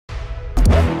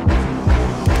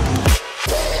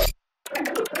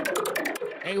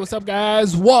Hey, what's up,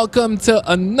 guys? Welcome to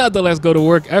another Let's Go to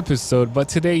Work episode. But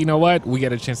today, you know what? We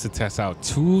get a chance to test out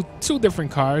two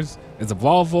different cars. It's a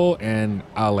Volvo, and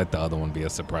I'll let the other one be a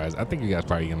surprise. I think you guys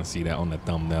probably gonna see that on the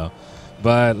thumbnail.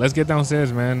 But let's get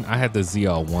downstairs, man. I had the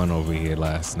ZR1 over here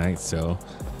last night, so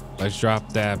let's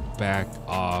drop that back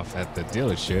off at the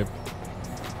dealership.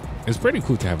 It's pretty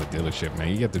cool to have a dealership, man.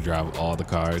 You get to drive all the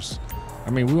cars. I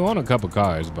mean, we own a couple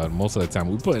cars, but most of the time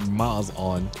we put miles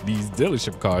on these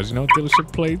dealership cars, you know,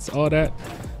 dealership plates, all that.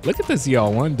 Look at the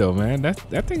ZR1 though, man.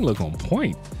 That thing look on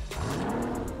point.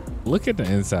 Look at the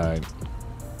inside.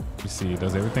 You see,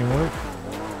 does everything work?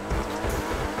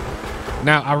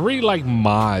 Now, I really like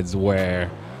mods where,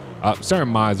 certain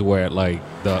mods where like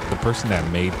the person that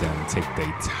made them take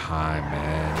their time,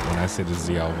 man. When I say the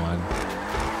ZR1,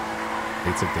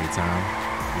 they took their time.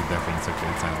 They definitely took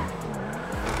their time.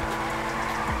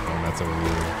 That's over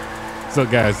here. So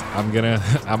guys,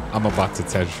 I'm about to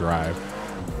test drive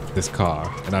this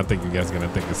car, and I think you guys are gonna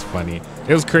think it's funny.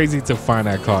 It was crazy to find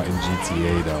that car in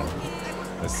GTA though.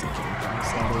 Let's see, can we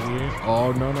start over here?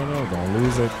 Oh no, don't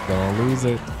lose it, don't lose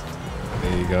it.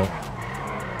 There you go.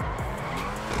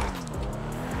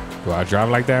 Do I drive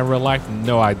like that in real life?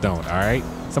 No, I don't. All right,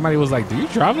 somebody was like, do you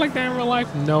drive like that in real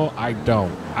life? No, I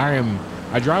don't.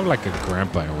 I drive like a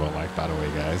grandpa in real life, by the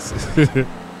way, guys.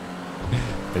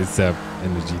 Except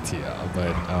in the GTR,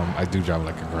 but I do drive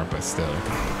like a grandpa still,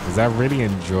 because I really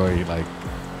enjoy, like,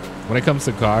 when it comes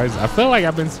to cars, I feel like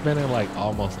I've been spending like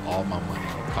almost all my money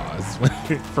on cars.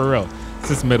 For real,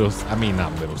 since not middle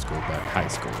school, but high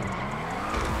school, when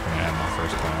I had my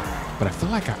first car. But I feel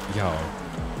like I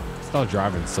started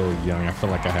driving so young. I feel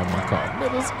like I had my car in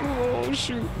middle school. Oh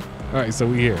shoot. All right, so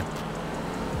we here,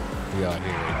 we out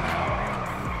here right now.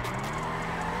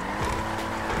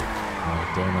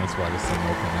 That's why this thing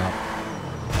open up.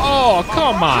 Oh,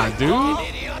 come on,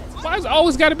 dude. Why's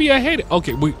always got to be a hit?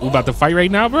 Okay, we about to fight right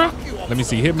now, bro? Let me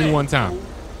see. Hit me one time.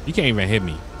 You can't even hit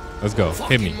me. Let's go.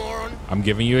 Hit me. I'm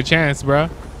giving you a chance, bro.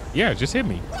 Yeah, just hit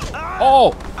me.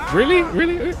 Oh, really?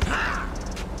 Really?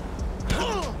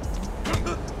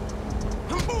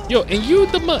 Yo, and you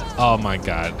the oh, my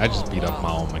God. I just beat up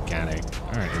my own mechanic.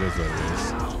 All right, it is what it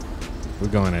is. We're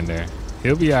going in there.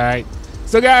 He'll be all right.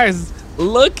 So, guys,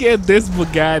 look at this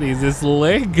Bugatti, this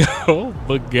Lego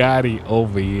Bugatti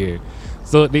over here.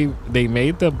 So they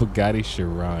made the Bugatti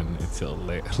Chiron into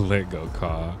a Lego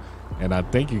car, and I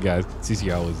think you guys,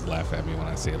 CC always laugh at me when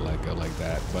I say Lego like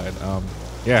that, but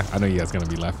yeah, I know you guys gonna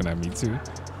be laughing at me too.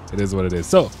 It is what it is.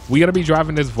 So we're gonna be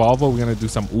driving this Volvo. We're gonna do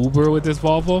some Uber with this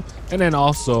Volvo, and then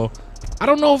also, I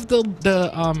don't know if the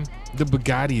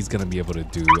Bugatti is gonna be able to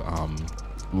do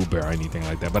Uber or anything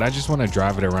like that, but I just want to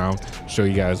drive it around, show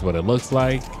you guys what it looks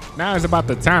like. Now is about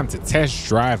the time to test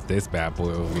drive this bad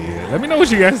boy over here. Let me know what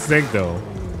you guys think though.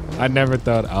 I never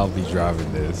thought I'll be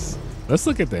driving this. Let's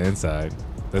look at the inside.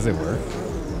 Does it work?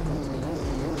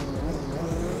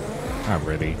 Not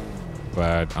really,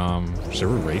 but should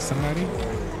we race somebody?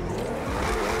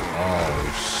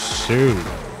 Oh shoot,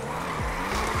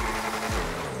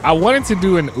 I wanted to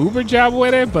do an Uber job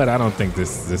with it, but I don't think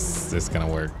this is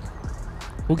gonna work.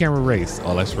 Who can we race?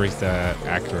 Oh, let's race that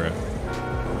Acura.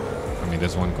 I mean,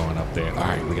 there's one going up there. All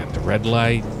right, we got the red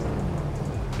light.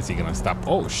 Is he gonna stop?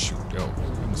 Oh shoot, yo,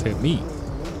 he almost hit me.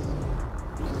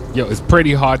 Yo, it's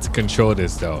pretty hard to control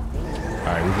this though. All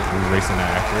right, we're racing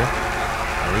that Acura.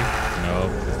 Are we? No,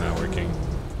 it's not working.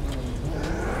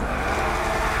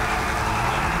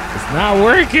 It's not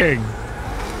working.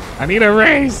 I need a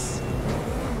race.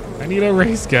 I need a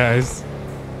race, guys.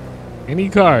 Any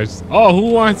cars? Oh,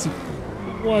 who wants it?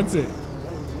 Wants it?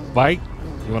 Bike?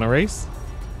 You want to race?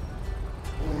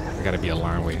 I gotta be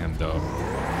aligned with him though.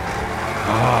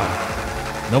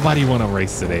 Oh, nobody want to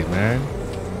race today, man.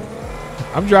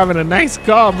 I'm driving a nice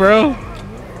car, bro.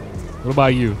 What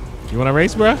about you? You want to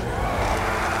race, bro?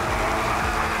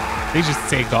 They just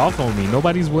take off on me.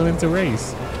 Nobody's willing to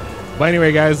race. But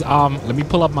anyway, guys, let me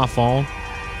pull up my phone.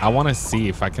 I want to see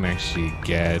if I can actually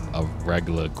get a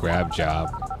regular Grab job.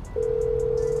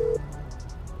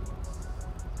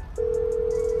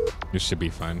 This should be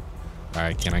fun. All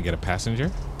right, can I get a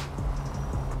passenger?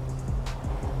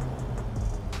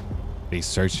 They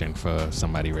searching for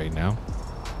somebody right now.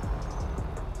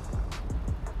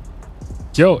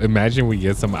 Yo, imagine we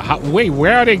get some. Wait,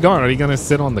 where are they going? Are they gonna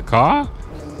sit on the car?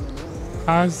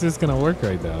 How is this gonna work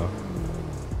right now?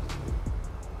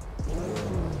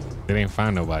 They didn't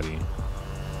find nobody.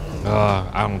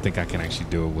 I don't think I can actually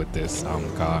do it with this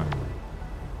car.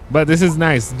 But this is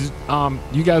nice.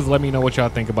 You guys let me know what y'all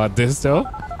think about this though.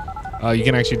 You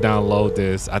can actually download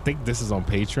this. I think this is on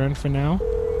Patreon for now.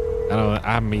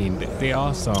 I mean, they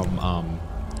are some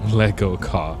Lego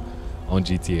car on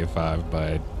GTA 5,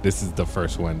 but this is the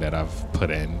first one that I've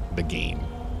put in the game.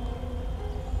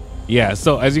 Yeah,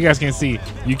 so as you guys can see,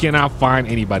 you cannot find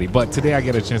anybody, but today I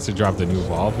get a chance to drop the new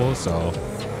Volvo, so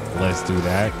let's do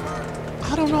that.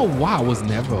 I don't know why I was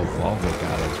never a Volvo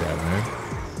guy like that, man.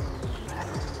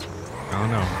 I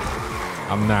don't know.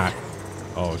 I'm not.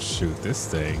 Oh shoot, this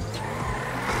thing.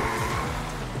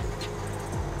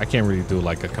 I can't really do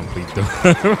like a complete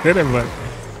but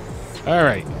all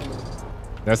right.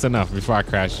 That's enough before I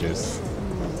crash this.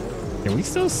 Can we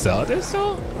still sell this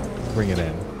though? Bring it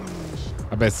in.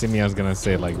 I bet Simeon's gonna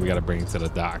say like we gotta bring it to the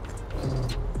dock.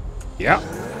 Yep.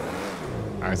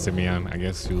 All right, Simeon, I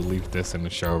guess you'll leave this in the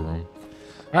showroom.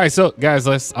 All right, so guys,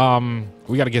 let's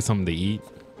we gotta get something to eat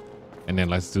and then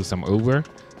let's do some Uber.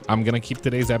 I'm gonna keep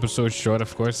today's episode short,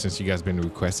 of course, since you guys been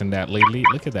requesting that lately.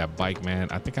 Look at that bike, man.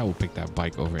 I think I will pick that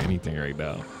bike over anything right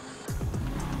now.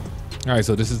 All right,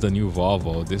 so this is the new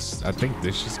Volvo. This, I think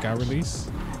this just got released,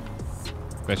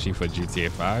 especially for GTA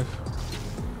 5.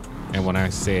 And when I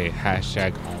say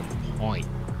hashtag on point,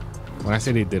 when I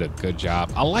say they did a good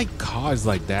job, I like cars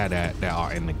like that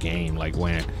are in the game, like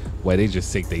where they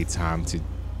just take their time to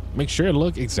make sure it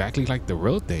look exactly like the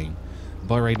real thing.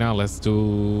 But right now, let's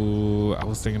do. I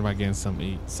was thinking about getting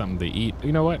something to eat.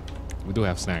 You know what? We do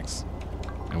have snacks,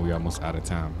 and we're almost out of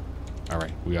time. All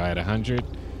right, we are at 100,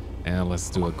 and let's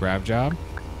do a grab job,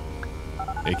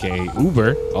 aka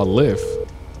Uber or Lyft.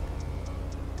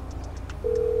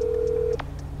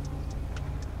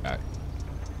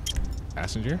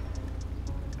 Passenger.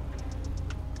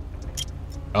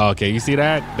 Oh, okay, you see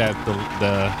that? That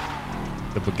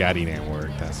the Bugatti didn't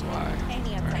work. That's why.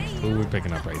 All right, who are we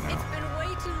picking up right now?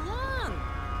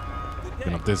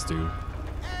 Picking up this dude.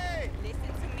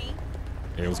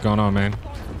 Hey, what's going on, man?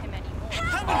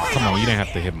 Oh, come on, you didn't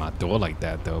have to hit my door like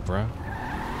that, though, bro.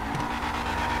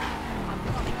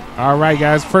 All right,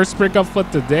 guys, first pickup for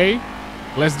today.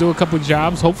 Let's do a couple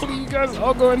jobs. Hopefully, you guys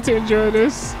are going to enjoy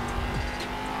this.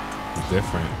 It's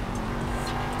different.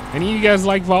 Any of you guys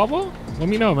like Volvo? Let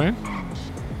me know, man.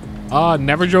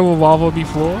 Never drove a Volvo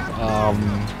before.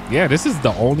 Yeah, this is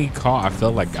the only car I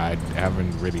feel like I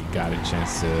haven't really got a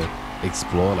chance to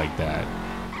explore like that.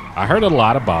 I heard a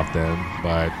lot about them,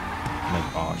 but I'm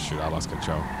like, oh shoot, I lost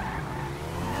control.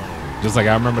 Just like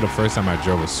I remember the first time I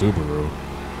drove a Subaru,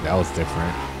 that was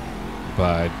different.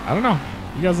 But I don't know.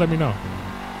 You guys let me know.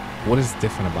 What is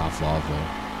different about Volvo?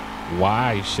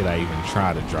 Why should I even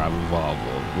try to drive a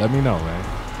Volvo? Let me know, man.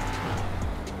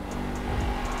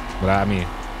 But I mean,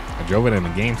 I drove it in the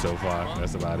game so far.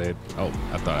 That's about it. Oh,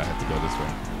 I thought I had to go this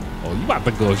way. Oh, you about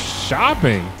to go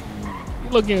shopping? You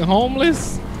looking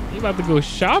homeless? You about to go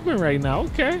shopping right now?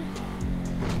 Okay.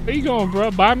 Where you going,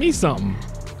 bro? Buy me something.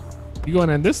 You going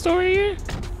in this store here?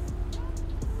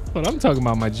 What I'm talking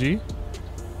about, my G.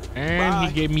 And Bye.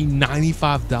 He gave me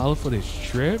 $95 for this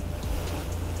trip.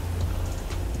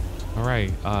 All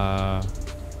right.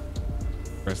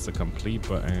 Press the complete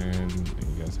button.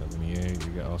 You guys have any?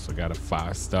 You also got a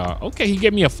 5-star. Okay, he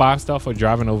gave me a 5-star for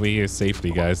driving over here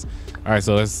safely, guys. All right,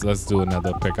 so let's do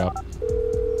another pickup.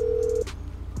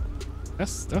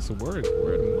 That's a word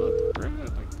mother, bro.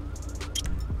 Like,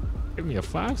 give me a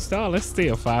 5-star. Let's stay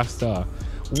a 5-star.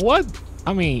 What?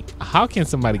 I mean, how can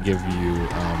somebody give you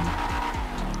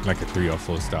like a 3 or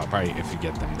 4-star? Probably if you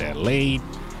get them that late.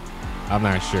 I'm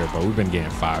not sure, but we've been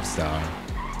getting 5-star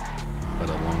for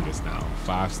the longest now.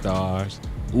 5 stars.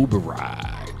 Uber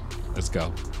ride. Let's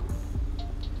go.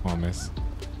 Come on, miss.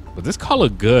 But this car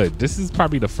look good. This is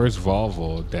probably the first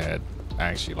Volvo that I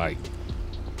actually like.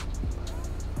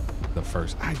 The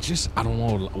first. I don't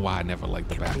know why I never liked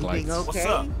the backlights. Okay? What's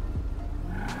up?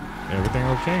 Everything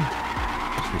okay?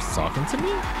 She's talking to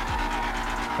me?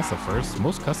 That's the first.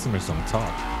 Most customers don't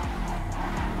talk.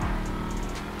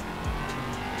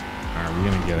 All right,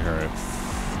 we're gonna get her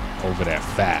over that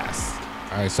fast.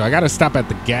 All right, so I gotta stop at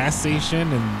the gas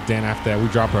station, and then after that, we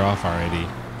drop her off already.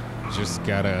 Just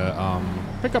gotta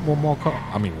pick up one more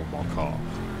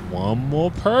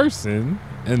person,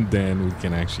 and then we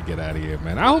can actually get out of here,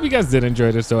 man. I hope you guys did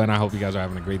enjoy this, though, and I hope you guys are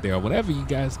having a great day or whatever you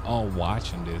guys are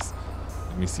watching this.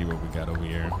 Let me see what we got over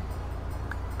here.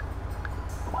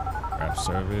 Grab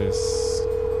service.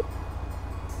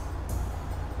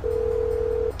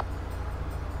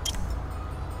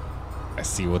 Let's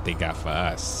see what they got for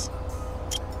us.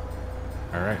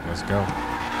 All right, let's go.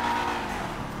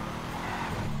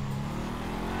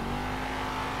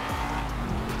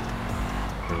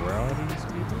 Where are these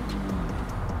people?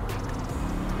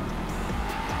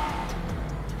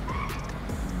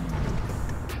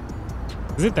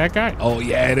 Is it that guy? Oh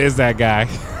yeah, it is that guy.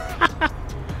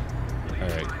 All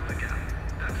right.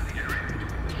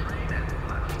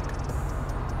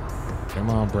 Come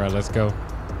on, bro. Let's go.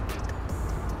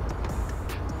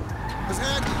 What's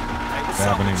What's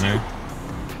happening, man?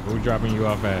 Where we dropping you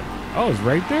off at? Oh, it's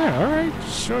right there. All right.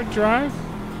 Short drive.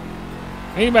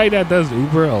 Anybody that does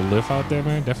Uber or Lyft out there,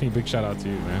 man, definitely big shout out to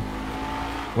you, man.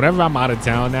 Whenever I'm out of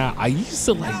town now, I used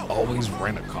to like always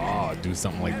rent a car or do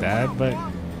something like that, but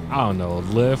I don't know,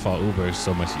 Lyft or Uber is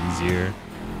so much easier.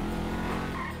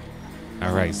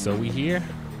 All right, so we here.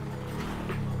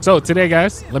 So today,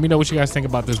 guys, let me know what you guys think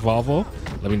about this Volvo.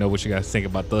 Let me know what you guys think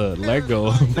about the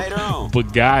Lego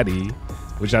Bugatti,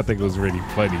 which I think was really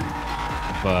funny.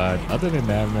 But other than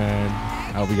that, man,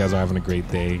 I hope you guys are having a great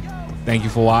day. Thank you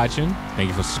for watching. Thank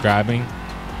you for subscribing.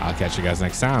 I'll catch you guys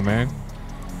next time, man.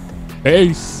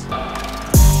 Peace.